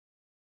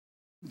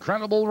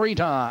Incredible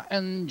Rita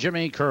and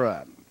Jimmy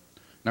Curran.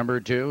 Number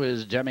 2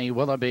 is Demi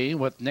Willoughby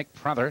with Nick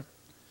Prather.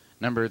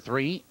 Number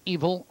 3,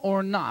 Evil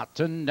or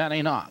Not and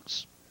Danny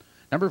Knox.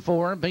 Number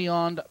 4,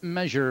 Beyond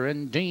Measure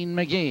and Dean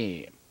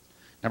Magee.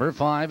 Number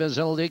 5 is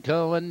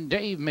DEEKO and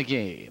Dave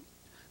Magee.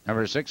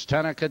 Number 6,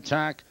 Tanic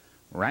Attack.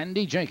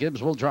 Randy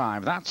Jacobs will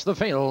drive. That's the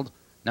field.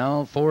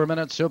 Now 4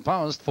 minutes to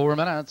post. 4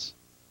 minutes.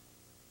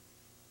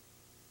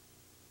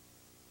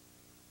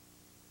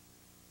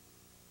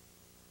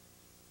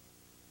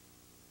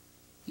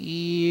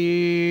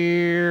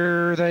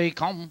 Here they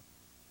come.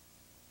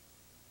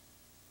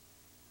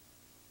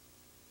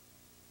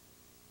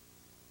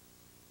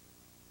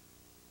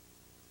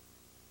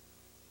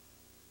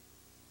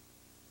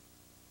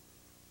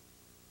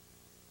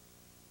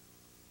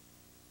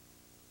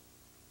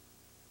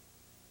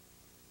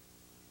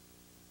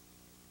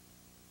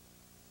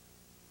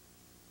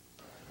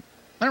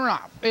 They're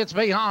off. It's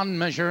Beyond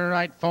Measure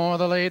right for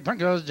the lead. There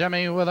goes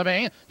Demi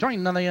Willoughby.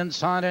 Joined on the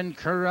inside,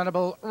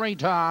 Incredible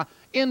Rita.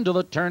 Into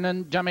the turn,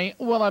 and Demi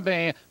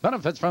Willoughby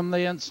benefits from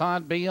the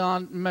inside.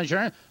 Beyond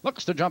Measure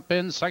looks to jump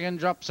in second,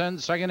 drops in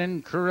second.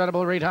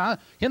 Incredible Rita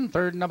in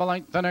third, double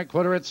length and a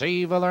quarter. It's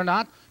Evil or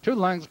Not. 2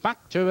 lengths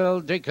back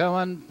to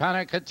DEEKO and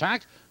Panic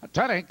Attack. A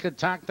Tanic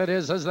Attack, that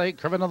is, as they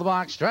curve into the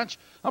box stretch.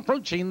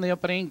 Approaching the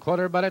opening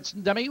quarter, but it's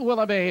Demi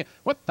Willoughby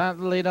with that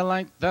lead a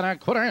length and a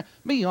quarter.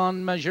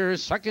 Beyond Measure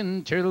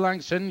second, 2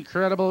 lengths.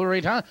 Incredible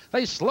Rita.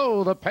 They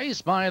slow the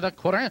pace by the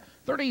quarter.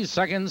 30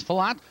 seconds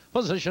flat.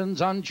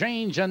 Positions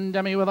unchanged, and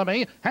Demi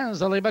Willoughby has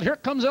the lead. But here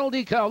comes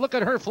DEEKO. Look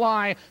at her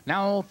fly.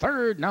 Now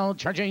third, now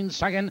charging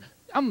second.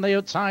 On the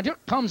outside, here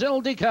comes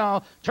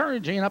DEEKO,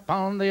 charging up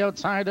on the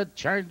outside, a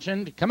charge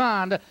and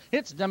command.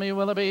 It's Demi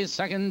Willoughby,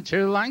 second,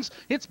 2 lengths.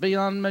 It's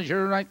Beyond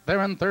Measure right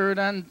there in third,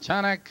 and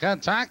Tanic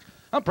Attack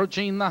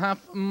approaching the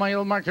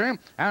half-mile marker,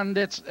 and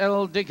it's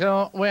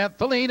DEEKO with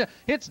the lead.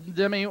 It's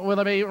Demi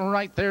Willoughby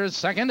right there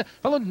second,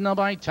 followed now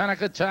by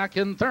Tanic Attack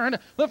in third.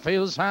 The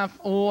field's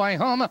halfway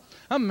home.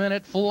 A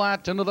minute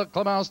flat into the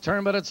clubhouse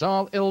turn, but it's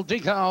all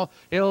DEEKO.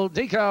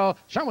 DEEKO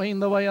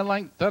showing the way a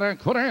length and a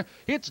quarter.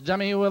 It's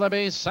Demi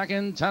Willoughby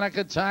second, Tanic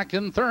Attack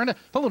in third,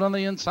 followed on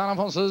the inside of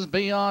horses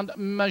Beyond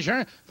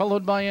Measure,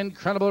 followed by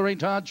Incredible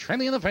Rita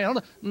trailing the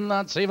field.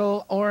 That's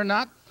Evil or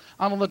Not.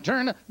 On the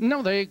turn,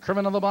 no, they curve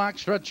into the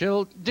box stretch.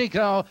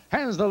 DEEKO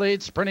has the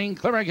lead, sprinting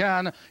clear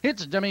again.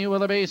 It's Demi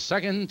Willoughby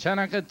second,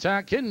 Tanic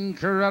Attack,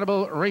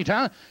 Incredible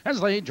Rita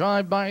as they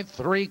drive by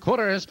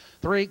 3/4.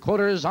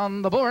 3/4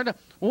 on the board.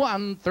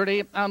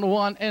 1:30 and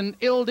 1, and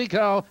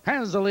DEEKO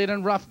has the lead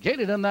and rough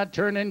gated in that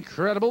turn.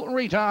 Incredible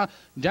Rita.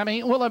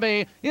 Demi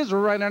Willoughby is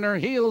right on her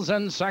heels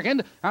and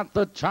second at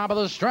the top of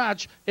the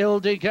stretch.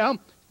 DEEKO.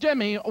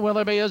 Demi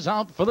Willoughby is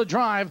out for the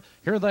drive.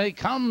 Here they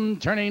come,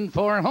 turning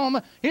for home.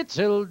 It's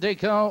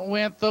DEEKO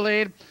with the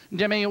lead.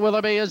 Demi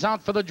Willoughby is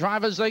out for the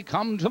drive as they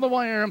come to the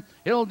wire.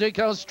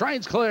 DEEKO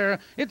strides clear.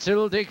 It's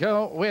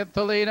DEEKO with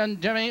the lead,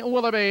 and Demi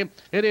Willoughby.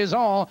 It is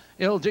all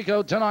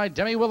DEEKO tonight.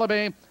 Demi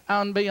Willoughby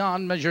and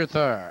Beyond Measure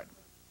third.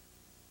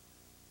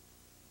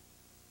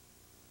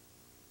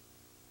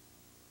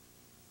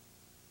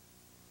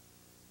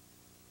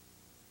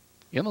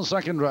 In the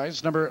second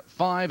race, number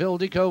 5,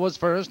 DEEKO was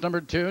first. Number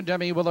 2,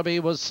 Demi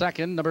Willoughby was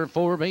second. Number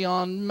 4,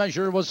 Beyond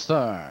Measure was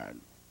third.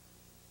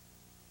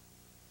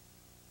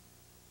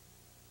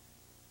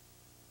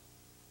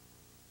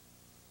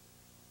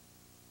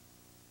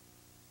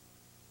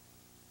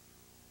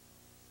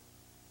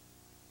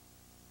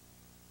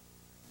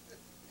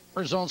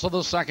 Results of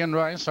the second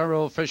race are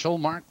official.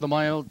 Mark the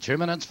mile, 2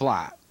 minutes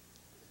flat.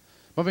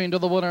 Moving to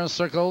the winner's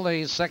circle,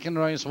 the second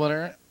race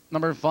winner,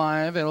 number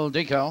 5,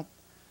 DEEKO.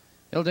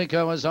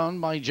 DEEKO is owned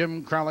by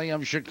Jim Crowley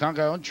of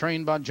Chicago,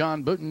 trained by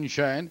John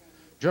Boutenshade,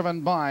 driven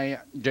by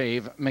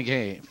Dave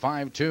Magee.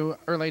 5-2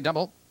 early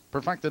double,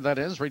 perfected that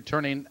is,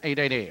 returning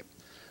 880.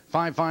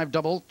 5-5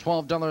 double,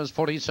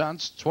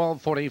 $12.40,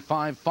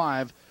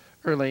 12.45.5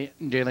 early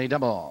daily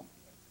double.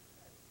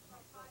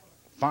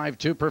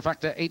 5-2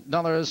 perfecta,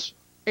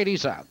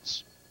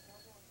 $8.80.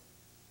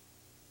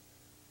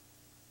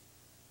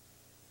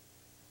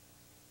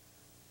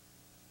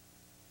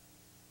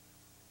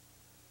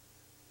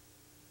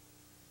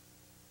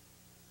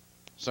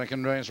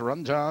 Second race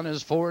rundown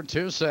is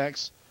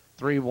 4:26,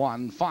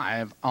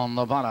 3:15 on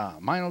the Nevada.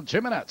 Mile 2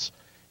 minutes,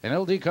 and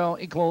DEEKO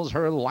equals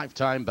her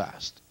lifetime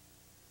best.